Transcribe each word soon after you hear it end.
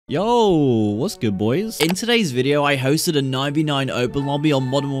Yo, what's good, boys? In today's video, I hosted a 9v9 open lobby on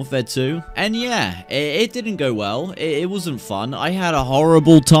Modern Warfare 2. And yeah, it didn't go well. It wasn't fun. I had a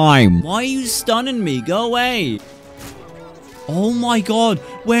horrible time. Why are you stunning me? Go away. Oh my god.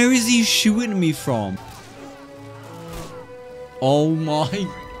 Where is he shooting me from? Oh my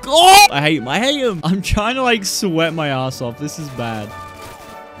god. I hate him. I'm trying to like sweat my ass off. This is bad.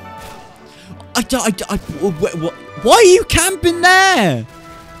 Why are you camping there?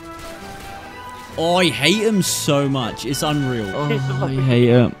 Oh, I hate him so much. It's unreal. Oh, I hate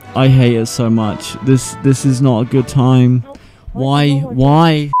it. I hate it so much. This is not a good time. Why?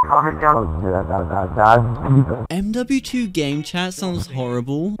 MW2 game chat sounds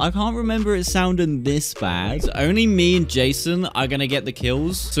horrible. I can't remember it sounding this bad. So only me and Jason are gonna get the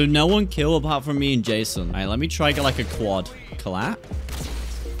kills. So no one kill apart from me and Jason. All right, let me try get like a quad. Collap.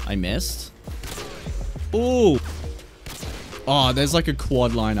 I missed. Ooh. Oh, there's like a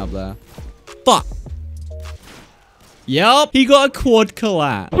quad line up there. Fuck. Yup, he got a quad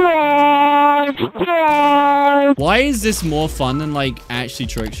collapse. Why is this more fun than like actually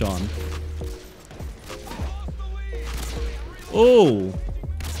trickshotting? Oh.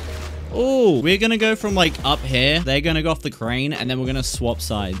 Oh, we're gonna go from like up here. They're gonna go off the crane and then we're gonna swap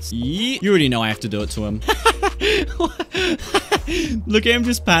sides. You already know I have to do it to him. Look at him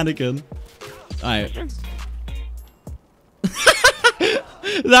just panicking. All right.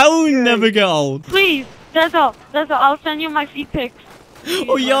 That will never get old. Please, that's all. I'll send you my feet pics.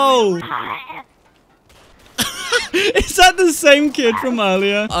 Oh, yo. Is that the same kid from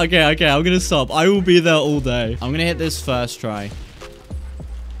earlier? Okay, I'm gonna stop. I will be there all day. I'm gonna hit this first try.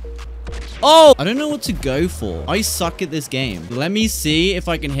 Oh, I don't know what to go for. I suck at this game. Let me see if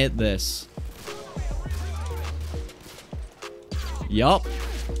I can hit this. Yup.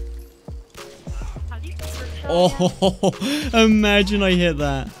 Oh, imagine I hit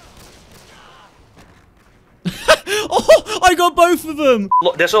that. Oh, I got both of them.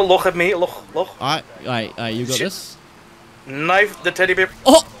 There's a log at me. Log. Alright, you got this. Knife the teddy bear.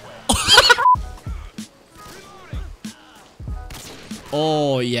 Oh.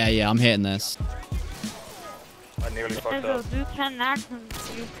 Oh, yeah, I'm hitting this. I nearly fucked up. Do 10 actions.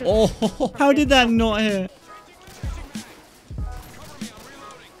 Oh, how did that not hit?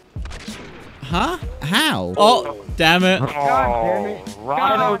 Huh? How? Oh, damn it.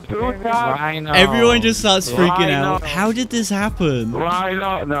 Rhino. Everyone just starts freaking out. How did this happen?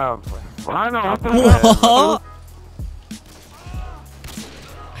 Rhino. No. Rhino. What?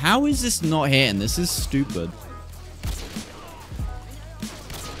 How is this not hitting? This is stupid.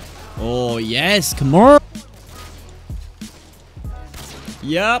 Oh, yes. Come on.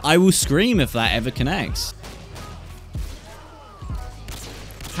 Yep. I will scream if that ever connects.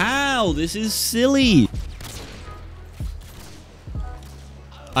 How? This is silly.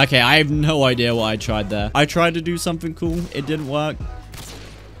 Okay, I have no idea what I tried there. I tried to do something cool. It didn't work.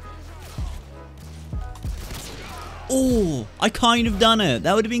 Oh, I kind of done it.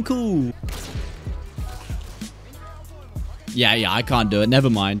 That would have been cool. Yeah, I can't do it. Never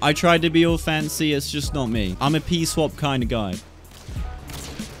mind. I tried to be all fancy. It's just not me. I'm a P-swap kind of guy.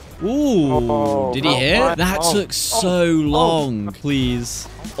 Ooh, did he hit? That took so long. Please.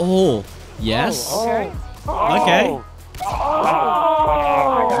 Oh, yes. Okay.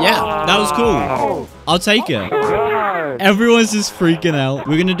 Yeah, that was cool. I'll take it. Everyone's just freaking out.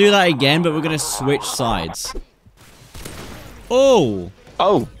 We're going to do that again, but we're going to switch sides. Oh.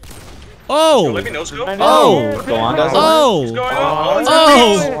 Let me know, Scope. Oh. Go on, Dazzle. Oh. What's going on?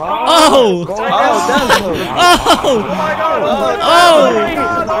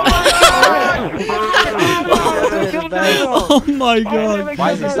 Oh my god.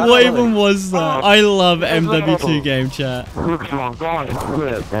 What even was that? I love MW2 game chat.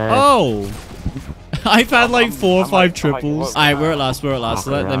 Oh. I've had like 4 or 5 triples. Alright, we're at last.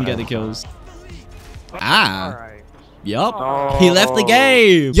 Let them get the kills. Ah. Yup. He left the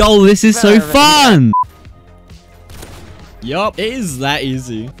game. Yo, this is so fun. Yup. It is that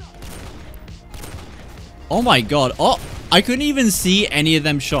easy. Oh my god. Oh, I couldn't even see any of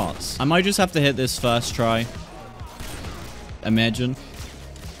them shots. I might just have to hit this first try. Imagine.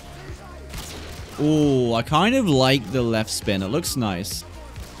 Oh, I kind of like the left spin. It looks nice.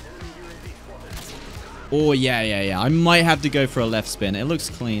 Oh, yeah. I might have to go for a left spin. It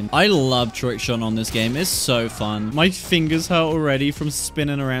looks clean. I love trickshot on this game. It's so fun. My fingers hurt already from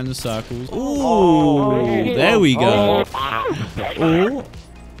spinning around in circles. Oh, there we go.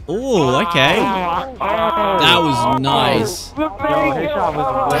 Oh, okay. That was nice.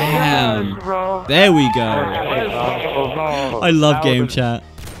 Damn. There we go. I love game chat.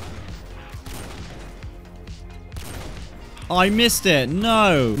 I missed it.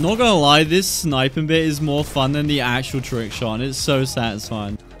 No. Not gonna lie, this sniping bit is more fun than the actual trick shot. It's so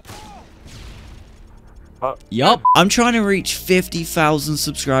satisfying. Yup. I'm trying to reach 50,000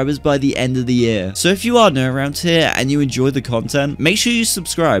 subscribers by the end of the year. So if you are new around here and you enjoy the content, make sure you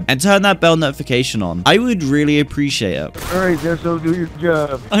subscribe and turn that bell notification on. I would really appreciate it. Alright, so do your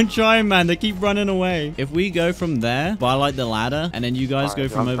job. I'm trying, man. They keep running away. If we go from there by like the ladder and then you guys go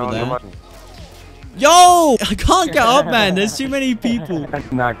from over there. Yo! I can't get up, man. There's too many people.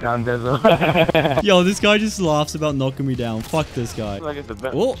 Knock down Dizzle. Yo, this guy just laughs about knocking me down. Fuck this guy.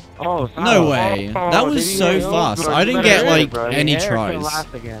 Oh, oh, no way. That was so fast. I didn't get like any tries.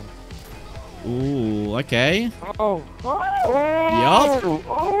 Ooh, okay. Yup.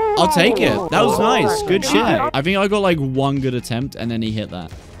 I'll take it. That was nice. Good shit. I think I got like one good attempt and then he hit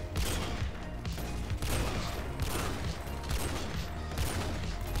that.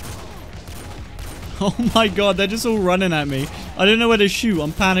 Oh my god, they're just all running at me. I don't know where to shoot.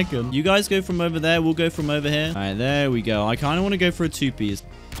 I'm panicking. You guys go from over there. We'll go from over here. All right, there we go. I kind of want to go for a two-piece.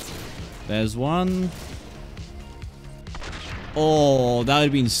 There's one. Oh, that would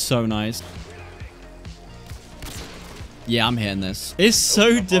have been so nice. Yeah, I'm hitting this. It's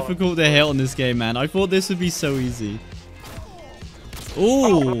so difficult to hit on this game, man. I thought this would be so easy.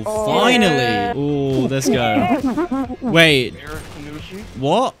 Ooh, finally. Ooh, let's go. Wait.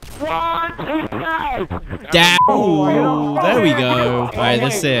 What? Damn. Ooh, there we go. All right,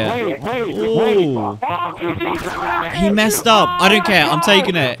 let's see it. Ooh. He messed up. I don't care. I'm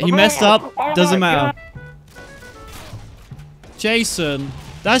taking it. He messed up. Doesn't matter. Jason.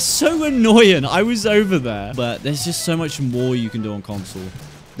 That's so annoying. I was over there. But there's just so much more you can do on console.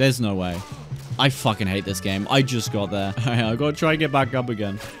 There's no way. I fucking hate this game. I just got there. I gotta try and get back up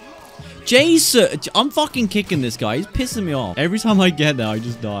again. Jason! I'm fucking kicking this guy. He's pissing me off. Every time I get there, I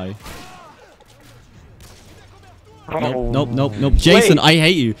just die. Nope. Jason, I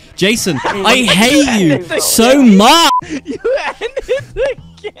hate you. Jason, I hate you so much! You ended the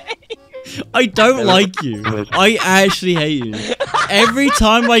game! I don't like you. I actually hate you. Every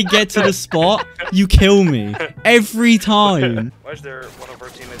time I get to the spot, you kill me. Every time. Why is there one of our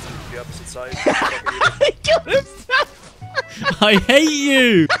teammates on the opposite side? I hate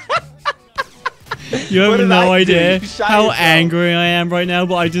you. You have no idea how angry I am right now,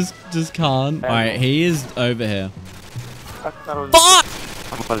 but I just can't. All right, he is over here. Fuck! I'm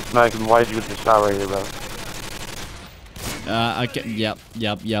gonna smack him. Why did you with the shot right here, bro? Okay.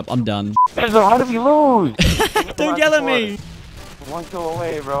 Yep. I'm done. How did we lose? Don't yell at me. One kill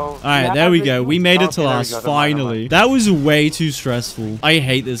away, bro. All right, there we go. We made it to last, finally. That was way too stressful. I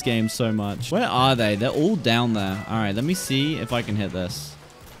hate this game so much. Where are they? They're all down there. All right, let me see if I can hit this.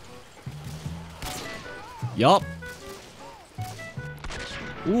 Yup.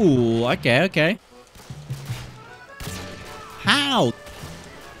 Ooh, okay. How?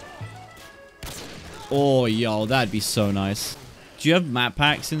 Oh, yo, that'd be so nice. Do you have map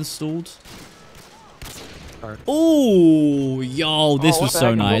packs installed? Oh, yo, this was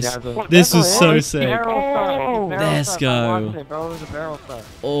so nice. This was so sick. Let's go.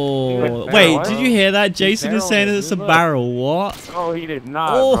 Oh, wait, did you hear that? Jason is saying that it's a barrel. What? Oh, he did not,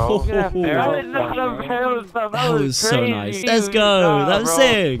 bro. That was so nice. Let's go. That was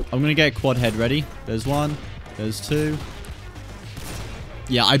sick. I'm gonna get quad head ready. There's one. There's two.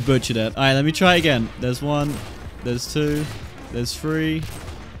 Yeah, I butchered it. All right, let me try again. There's one. There's two. There's three.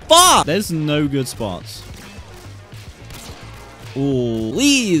 Fuck! There's no good spots. Ooh,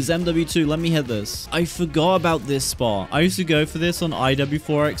 please, MW2, let me hit this. I forgot about this spot. I used to go for this on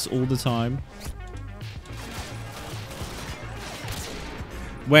IW4X all the time.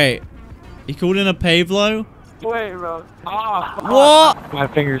 Wait, he called in a Pavlo? Wait, bro. Oh, what? My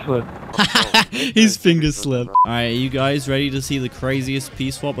finger slipped. His finger slipped. All right, are you guys ready to see the craziest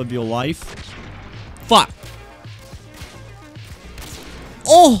P-swap of your life? Fuck.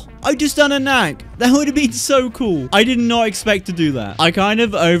 Oh, I just done a knack. That would have been so cool. I did not expect to do that. I kind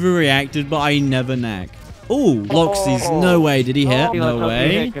of overreacted, but I never knack. Oh, Loxies. No way. Did he hit? No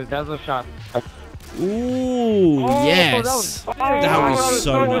way. Ooh, yes. That was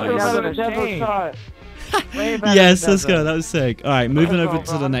so nice. Yes, let's go. That was sick. All right, moving over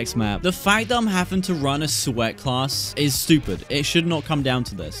to the next map. The fact that I'm having to run a sweat class is stupid. It should not come down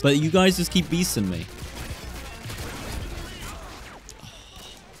to this. But you guys just keep beasting me.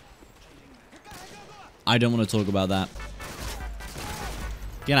 I don't want to talk about that.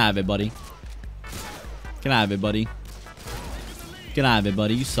 Get out of it, buddy. Get out of it, buddy. Get out of it,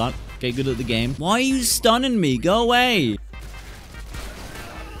 buddy. You suck. Get good at the game. Why are you stunning me? Go away.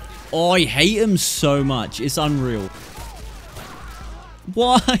 Oh, I hate him so much. It's unreal.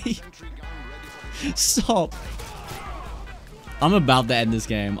 Why? Stop. I'm about to end this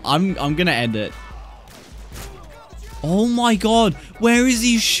game. I'm gonna end it. Oh my god. Where is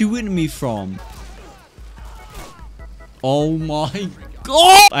he shooting me from? Oh my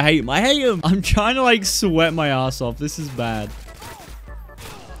god. I hate him. I hate him. I'm trying to like sweat my ass off. This is bad.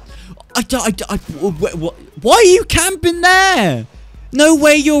 Why are you camping there? No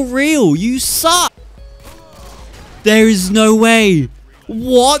way you're real. You suck. There is no way.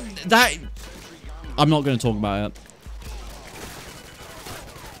 What? That... I'm not going to talk about it.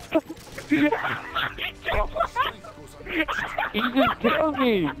 He just killed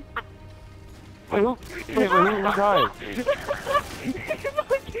me. Wait, who died?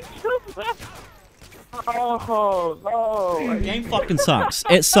 Oh, no. This game fucking sucks.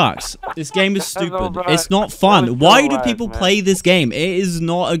 It sucks. This game is stupid. It's not fun. Why do people play this game? It is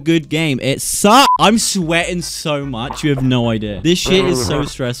not a good game. It sucks. I'm sweating so much. You have no idea. This shit is so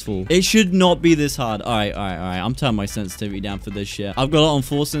stressful. It should not be this hard. All right. I'm turning my sensitivity down for this shit. I've got it on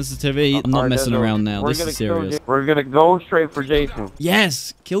full sensitivity. I'm not messing around now. This is serious. We're gonna go straight for Jason.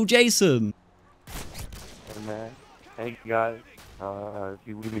 Yes. Kill Jason. Hey, man. Hey, guys.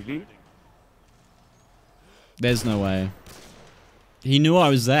 You leave me be? There's no way. He knew I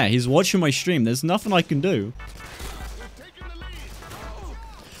was there. He's watching my stream. There's nothing I can do.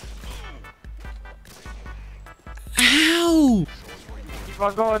 Ow! Keep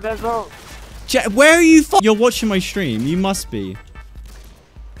on going, that's all. Where are you? You're watching my stream. You must be.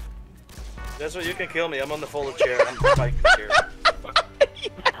 That's what you can kill me. I'm on the folded chair. I'm spiking the chair.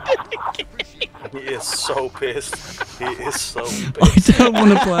 He is so pissed. He is so pissed. I don't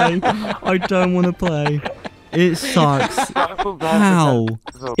want to play. I don't want to play. It sucks. How?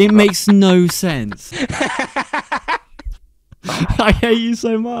 It makes no sense. I hate you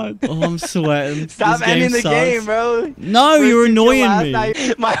so much. Oh, I'm sweating. Stop ending the game, bro. No, you're annoying me.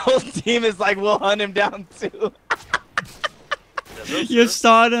 My whole team is like, we'll hunt him down too. You're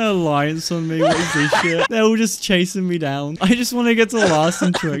starting an alliance on me. What is this shit? They're all just chasing me down. I just want to get to last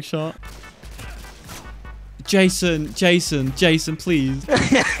in Trickshot. Jason, please.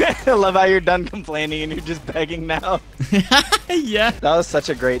 I love how you're done complaining and you're just begging now. Yeah. That was such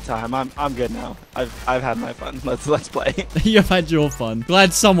a great time. I'm good now. I've had my fun. Let's play. You've had your fun.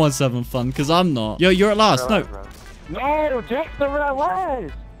 Glad someone's having fun, because I'm not. Yo, you're at last. No. No, Jack's the right way.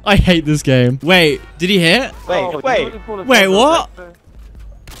 I hate this game. Wait, did he hit? Wait. Wait, what?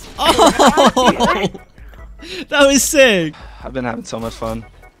 Oh! That was sick. I've been having so much fun.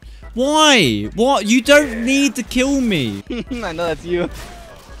 Why? What? You don't need to kill me. I know that's you.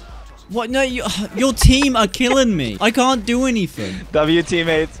 What? No, your team are killing me. I can't do anything. W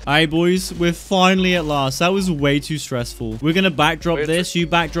teammates. Alright, boys. We're finally at last. That was way too stressful. We're going to backdrop this. You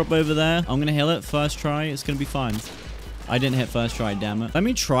backdrop over there. I'm going to heal it. First try. It's going to be fine. I didn't hit first try, damn it. Let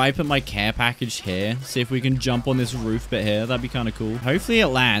me try put my care package here. See if we can jump on this roof bit here. That'd be kind of cool. Hopefully it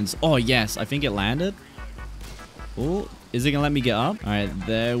lands. Oh, yes. I think it landed. Oh, is it going to let me get up? All right,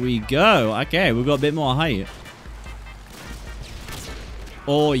 there we go. Okay, we've got a bit more height.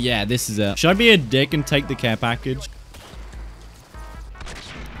 Oh, yeah, this is it. Should I be a dick and take the care package?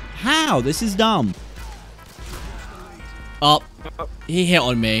 How? This is dumb. Oh, he hit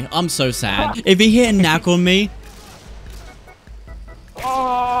on me. I'm so sad. If he hit a knack on me...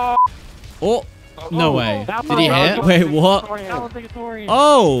 Oh, no way. Did he hit? Wait, what?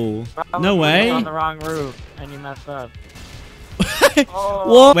 Oh, no way. On the wrong roof, and you messed up.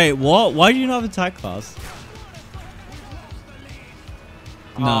 What? Wait, what? Why do you not have attack class?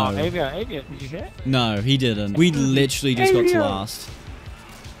 No. Did you hit? No, he didn't. We literally just got to last.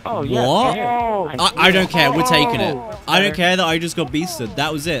 Oh, yeah. What? I don't care. We're taking it. I don't care that I just got beasted.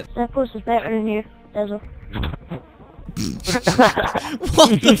 That was it. That post is better than you. That's all.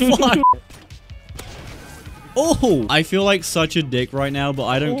 What the fuck? Oh, I feel like such a dick right now, but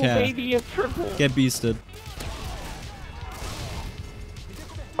I don't care. Baby, a triple. Get beasted.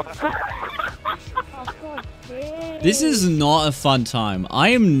 This is not a fun time. I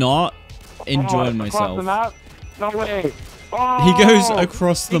am not enjoying myself. No way. He goes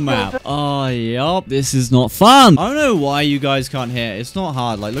across the map. Oh, yup. This is not fun. I don't know why you guys can't hit. It's not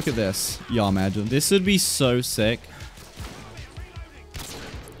hard. Like, look at this. Yeah, imagine. This would be so sick.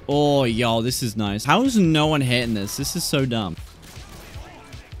 Oh, yo, this is nice. How is no one hitting this? This is so dumb.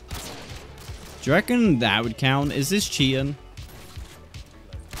 Do you reckon that would count? Is this cheating?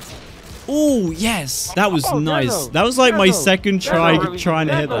 Oh, yes. That was nice. That was like my second try trying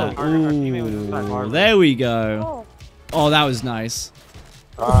to hit that. Ooh, there we go. Oh, that was nice.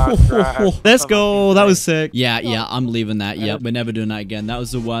 Let's go. That was sick. Yeah, I'm leaving that. Yep, we're never doing that again. That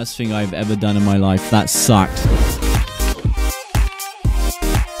was the worst thing I've ever done in my life. That sucked.